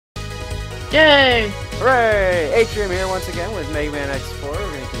Yay! Hooray! Atrium here once again with Megaman X4. We're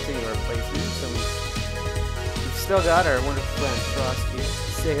going to continue our playthrough. So we've still got our wonderful friend Frost here.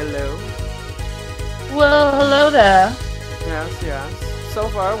 Say hello. Well, hello there. Yes, yes. So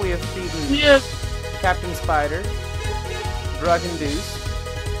far we have beaten Captain Spider, Drug-Induced,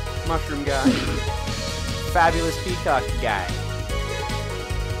 Mushroom Guy, Fabulous Peacock Guy.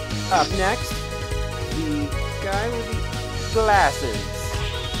 Up next, the guy with the glasses.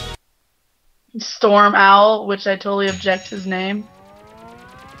 Storm Owl, which I totally object his name.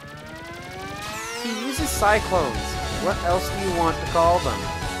 He uses cyclones. What else do you want to call them?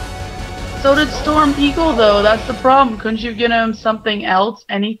 So did Storm Eagle, though. That's the problem. Couldn't you get him something else?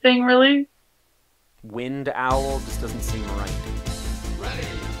 Anything, really? Wind Owl just doesn't seem right.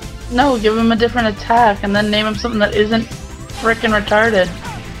 No, give him a different attack, and then name him something that isn't frickin' retarded.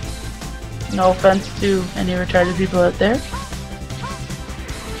 No offense to any retarded people out there.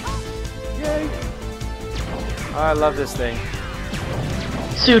 Yay! Oh, I love this thing.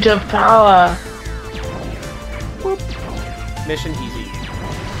 Suit of power. Whoop. Mission easy.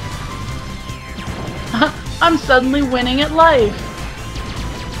 I'm suddenly winning at life.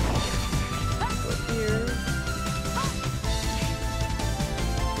 Go here.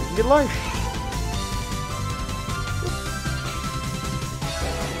 Good life.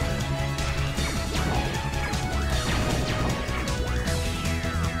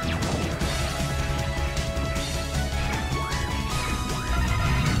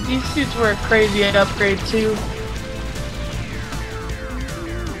 These suits were a crazy upgrade too.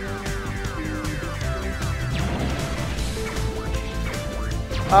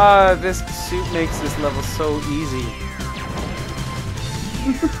 This suit makes this level so easy.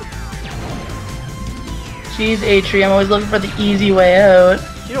 Jeez, Atri, I'm always looking for the easy way out.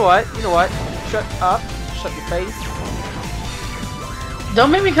 You know what? You know what? Shut up. Shut your face.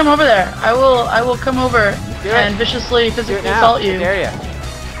 Don't make me come over there. I will come over and viciously physically assault you. I dare ya.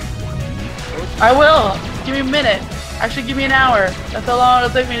 I will. Give me a minute. Actually, give me an hour. That's how long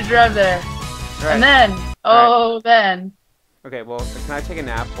it'll take me to drive there. Right. And then, then. Okay, well, can I take a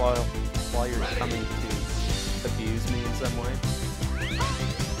nap while you're coming to abuse me in some way?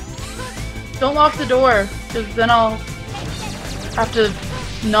 Don't lock the door, because then I'll have to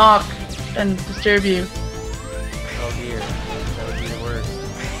knock and disturb you. Oh dear, that would be the worst.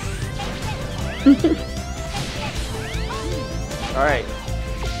 Alright,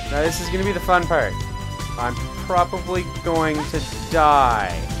 now this is going to be the fun part. I'm probably going to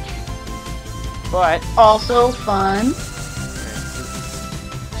die. But... also fun.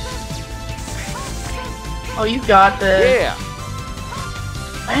 Oh, you got this. Yeah!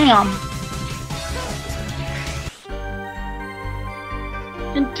 Bam!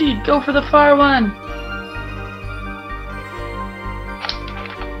 Indeed, go for the far one!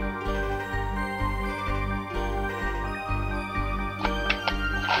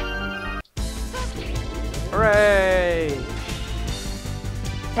 Hooray!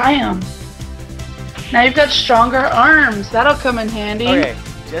 Bam! Now you've got stronger arms. That'll come in handy. Okay,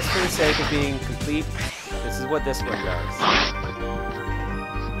 just for the sake of being complete, this is what this one does.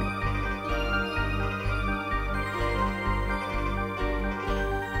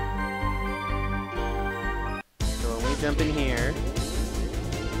 So when we jump in here,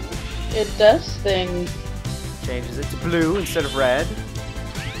 It does things. changes it to blue instead of red.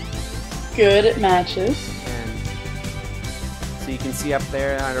 Good, it matches. And so you can see up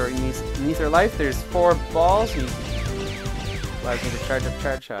there underneath her life, there's 4 balls, and allows me to charge up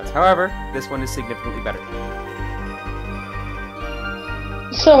charge shots. However, this one is significantly better.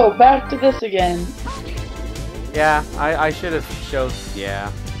 So, back to this again. Yeah, I should have showed. Yeah.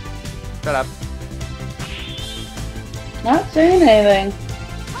 Shut up. Not saying anything.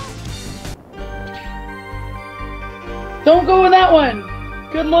 Don't go with that one!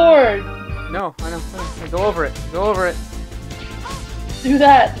 Good lord! No, I know. Go over it. Go over it. Do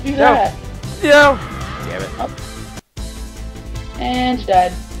that! Do that! No! Damn it. Oh. And she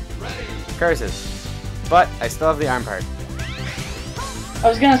died. Curses. But I still have the arm part. I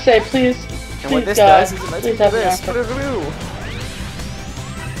was gonna say, please. And what this God, does is it lets me please do have the this. arm part.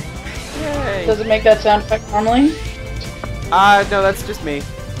 Yay! Does it make that sound effect normally? No, that's just me.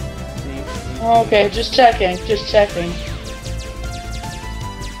 Okay, just checking. Just checking.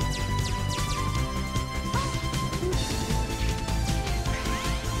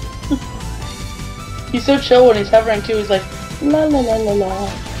 He's so chill when he's hovering too. He's like, la la la la la.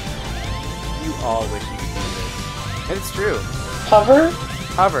 You all wish you could do this. And it's true. Hover?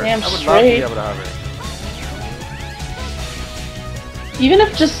 Hover. Damn I would love to straight. be able to hover. Even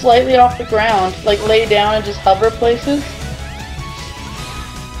if just slightly off the ground, like lay down and just hover places.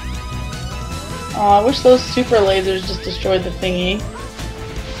 Aw, I wish those super lasers just destroyed the thingy.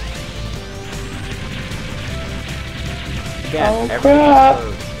 Again, Oh, everything crap.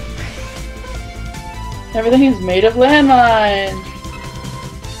 explodes. Everything is made of landmines.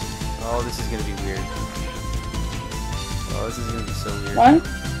 Oh, this is gonna be weird. Oh, this is gonna be so weird. What?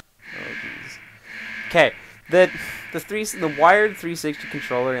 Oh, jeez. Okay, the wired 360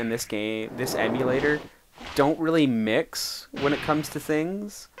 controller in this game, this emulator, don't really mix when it comes to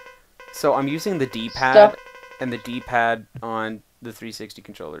things. So I'm using the D-pad, and the D-pad on the 360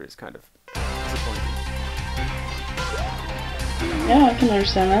 controller is kind of disappointing. Yeah, I can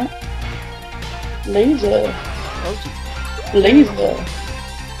understand that. Laser. Oh, jeez. Laser.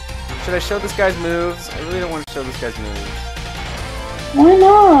 Should I show this guy's moves? I really don't want to show this guy's moves. Why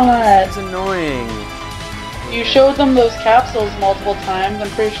not? It's annoying. You showed them those capsules multiple times. I'm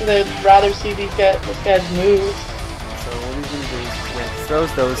pretty sure they'd rather see this guy's moves. So what he's gonna do is he's gonna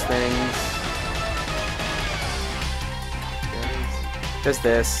throws those things. Does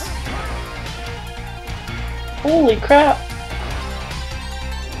this. Holy crap.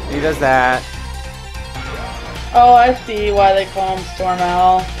 He does that. Oh, I see why they call him Storm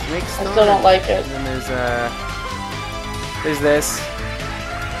Owl. I still don't like it. And then there's this.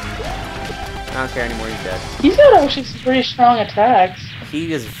 I don't care anymore, he's dead. He's got actually some pretty strong attacks.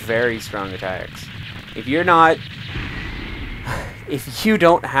 He is very strong attacks. If you're not... If you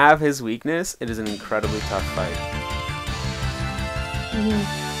don't have his weakness, it is an incredibly tough fight.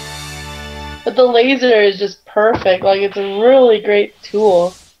 But the laser is just perfect. Like, it's a really great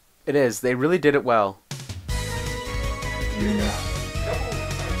tool. It is. They really did it well.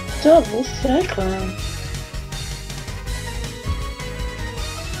 Double cyclone.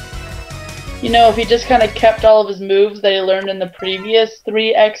 You know, if he just kind of kept all of his moves that he learned in the previous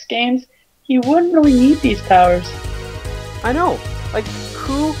 3 X games, he wouldn't really need these powers. I know. Like,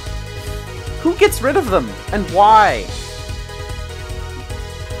 who gets rid of them? And why?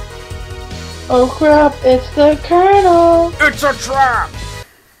 Oh crap, it's the Colonel! It's a trap!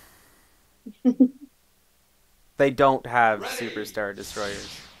 They don't have Superstar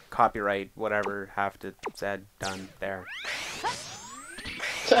Destroyers. Copyright, whatever, have to said, done, there.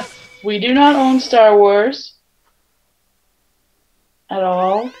 We do not own Star Wars. At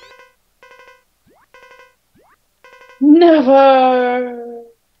all. Never!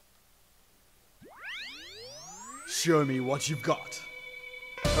 Show me what you've got.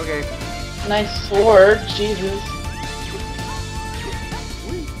 Okay. Nice sword, Jesus.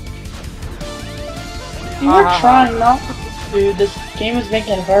 You were trying not to, dude. This game is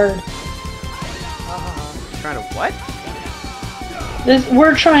making it hard. Trying to what?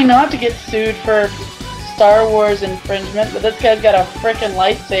 We're trying not to get sued for Star Wars infringement, but this guy's got a frickin'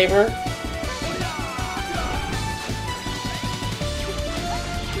 lightsaber.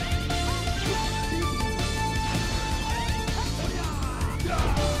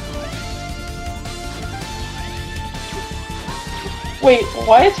 Wait,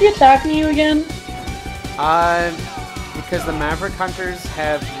 why is he attacking you again? Because the Maverick Hunters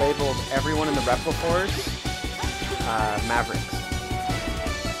have labeled everyone in the Replicors, Mavericks.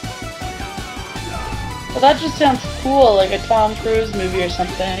 Well, that just sounds cool, like a Tom Cruise movie or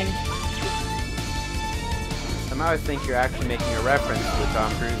something. Somehow I think you're actually making a reference to the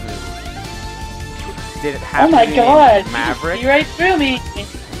Tom Cruise movie. Did it have Oh my to be god, Maverick? you right through me!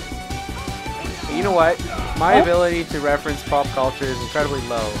 You know what? My ability to reference pop culture is incredibly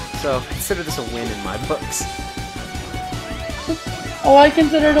low, so consider this a win in my books. Oh, I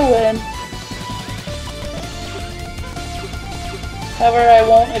consider it a win. However, I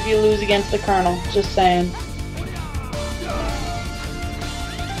won't if you lose against the Colonel, just saying.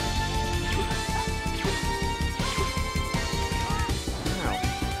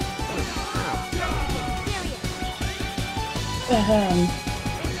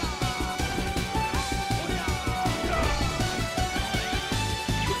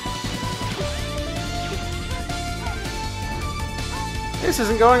 This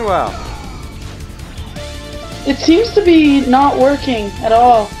isn't going well. It seems to be not working at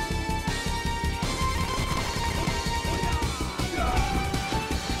all.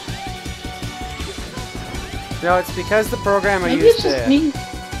 No, it's because the program I Maybe used it's just to... me.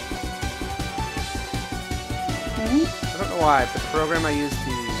 I don't know why, but the program I used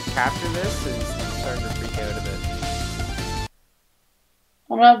to capture this is starting to freak out a bit.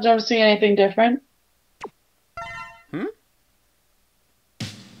 I'm not noticing anything different.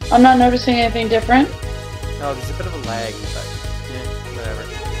 I'm not noticing anything different. No, there's a bit of a lag, but yeah, whatever.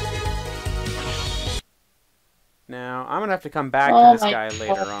 Now, I'm gonna have to come back to this guy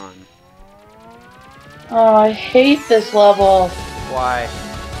later on. Oh, I hate this level. Why?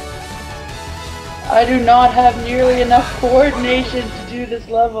 I do not have nearly enough coordination to do this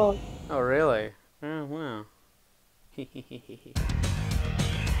level. Oh, really? Oh, wow.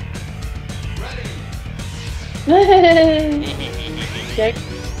 Kick.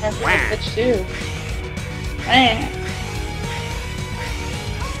 I'm gonna pitch too. Man.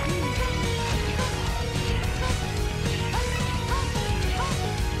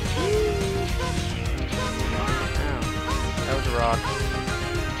 That was a rock.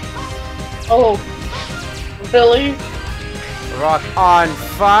 Oh, Billy. A rock on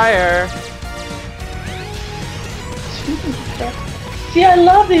fire! See, I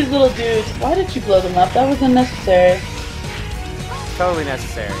love these little dudes. Why did you blow them up? That was unnecessary. Totally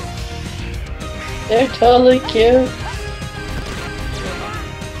necessary. They're totally cute.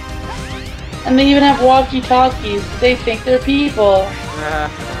 And they even have walkie-talkies. They think they're people.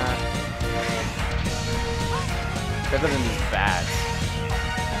 Better than these bats.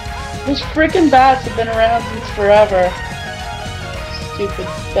 Those freaking bats have been around since forever. Stupid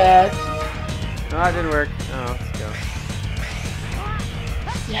bats. No, that didn't work. Oh, let's go.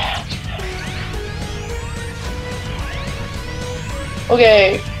 Yeah.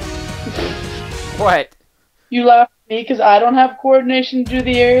 Okay. What? You laugh at me because I don't have coordination to do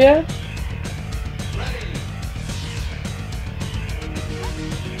the area?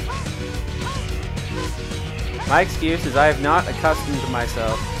 My excuse is I have not accustomed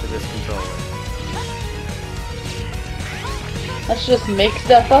myself to this controller. Let's just make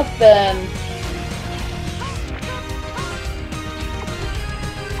stuff up then.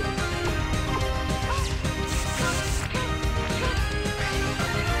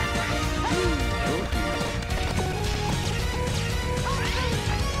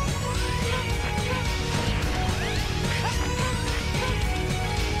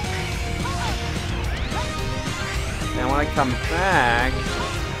 Now when I come back, I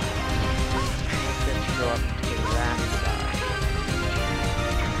get to go up to that side.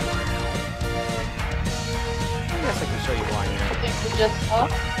 I guess I can show you why now. The thing we just saw?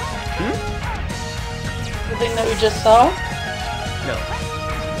 Hmm? The thing that we just saw? No.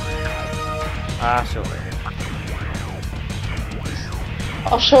 Ah, show later.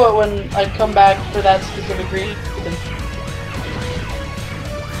 I'll show it when I come back for that specific reason.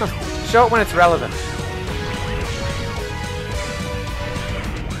 Show it when it's relevant.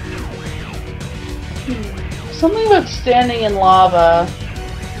 Something about standing in lava.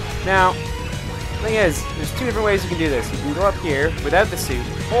 Now, the thing is, there's two different ways you can do this. You can go up here without the suit,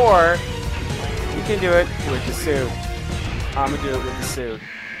 or you can do it with the suit. I'm gonna do it with the suit.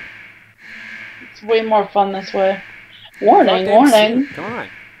 It's way more fun this way. Warning, Goddamn warning. suit. Come on.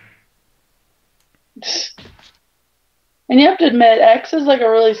 And you have to admit, X is like a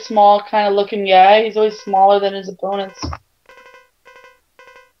really small kind of looking guy. He's always smaller than his opponents.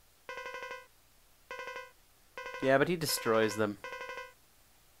 Yeah, but he destroys them.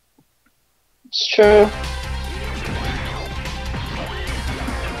 It's true.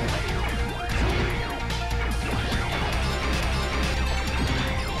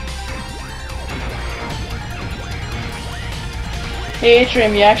 Hey,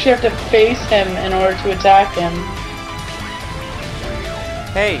 Atrium, you actually have to face him in order to attack him.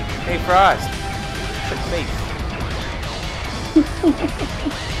 Hey, hey Frost. Put face.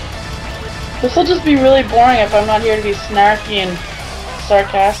 This will just be really boring if I'm not here to be snarky and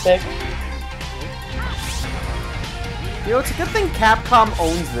sarcastic. You know, it's a good thing Capcom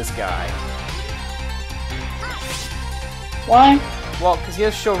owns this guy. Why? Well, because he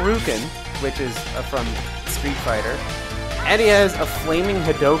has Shoryuken, which is from Street Fighter, and he has a flaming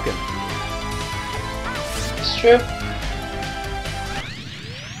Hadoken. It's true.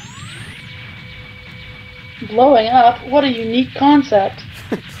 Blowing up? What a unique concept.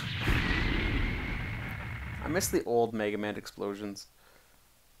 I miss the old Mega Man explosions.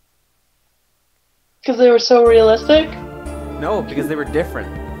 Because they were so realistic? No, because they were different.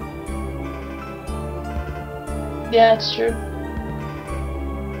 Yeah, it's true.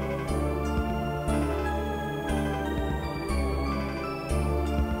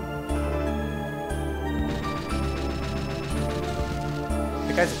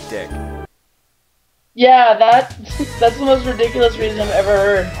 The guy's a dick. Yeah, that's the most ridiculous reason I've ever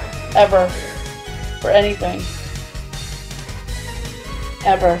heard. Ever. For anything.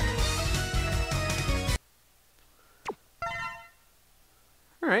 Ever.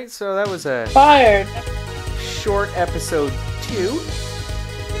 Alright, so that was a Fired! short episode 2.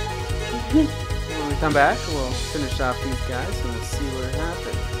 When we come back, we'll finish off these guys and we'll see what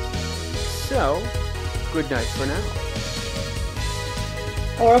happens. So, good night for now.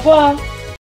 Au revoir!